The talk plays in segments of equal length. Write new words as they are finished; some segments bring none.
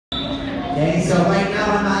Okay, so right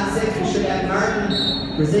now on mat 6, we should have Martin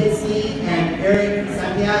Brzezinski and Erik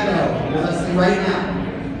Santiago. We're listening right now.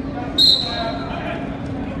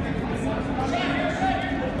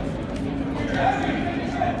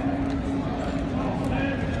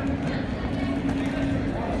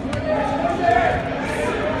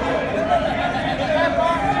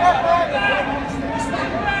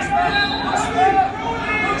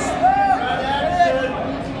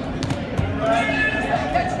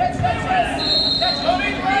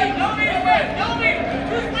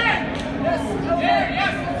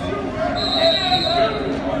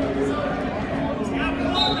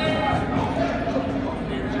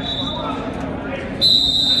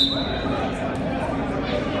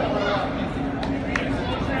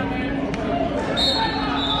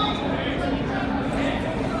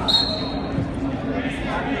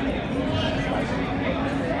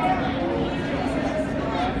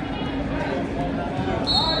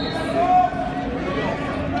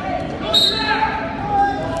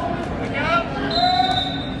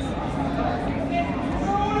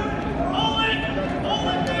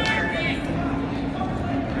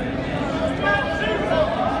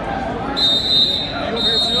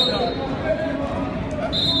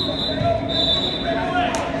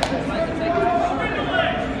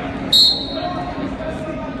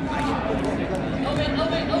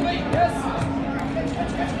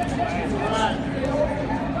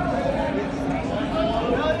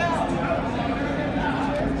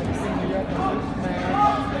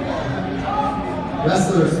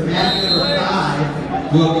 Wrestlers, mat number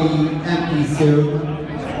 5 will be empty soon,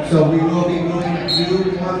 so we will be moving a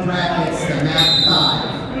few more brackets to mat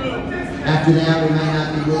 5. After that, we might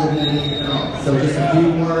not be moving anything else, so just a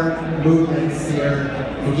few more movements here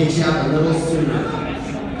to get you out a little sooner.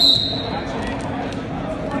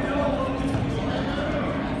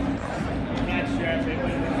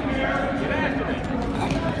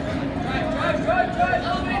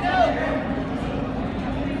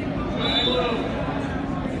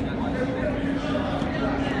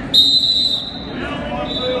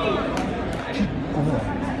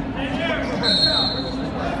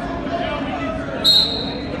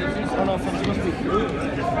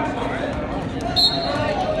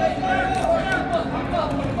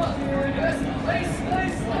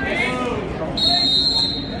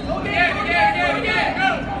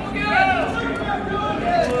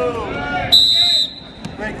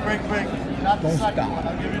 Break. Not the second one.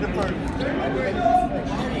 I'll give you the first.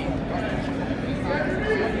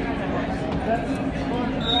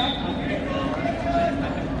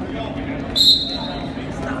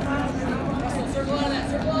 Circle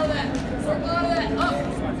out of that. Up.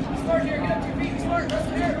 Smart here. Get up to your feet. Smart.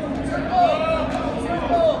 Wrestle here. Circle. Wrestle here.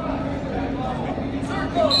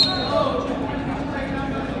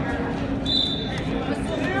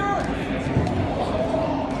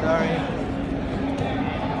 Sorry.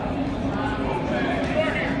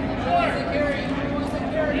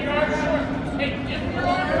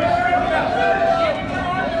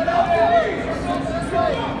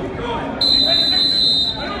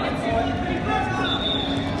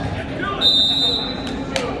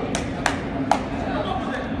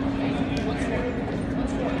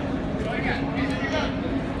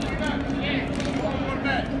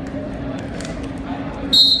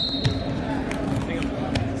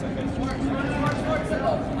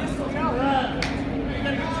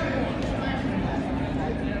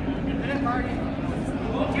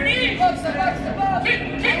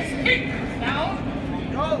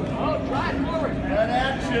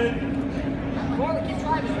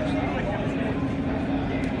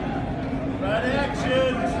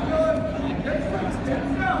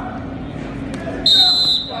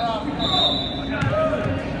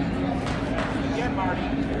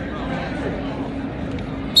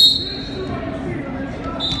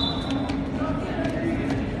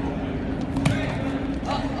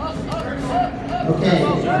 Okay,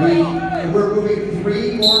 we're moving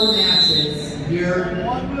 3 more matches here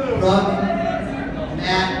from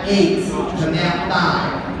mat 8 to mat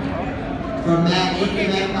 5. From mat 8 to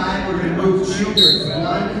mat 5, we're going to move shooters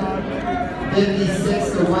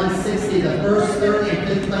 156 to 160, the first, third, and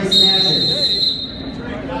fifth place matches.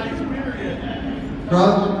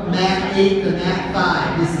 From mat 8 to mat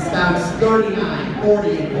 5, this is bouts 39,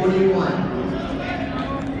 40, and 41.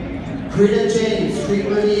 Krita James,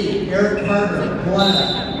 Treat Lee, Eric Carter, Coletta,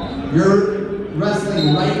 you're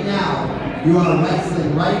wrestling right now. You are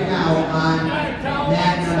wrestling right now on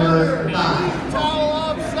mat number 5. Towel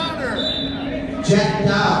off center. Jack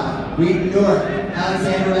Dow, Wheaton York,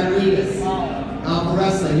 Alexander Rodriguez, Alpha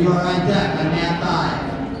Wrestling, you are on deck on mat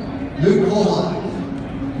 5. Luke Cola,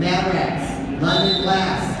 Matt Rex, London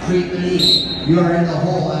Glass, treat the knee. You are in the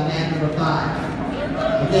hole on mat number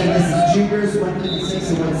 5. Again, this is juniors, 156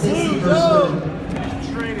 and 160. First one,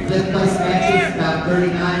 5th place matches, about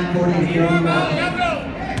 39, 40, and 41.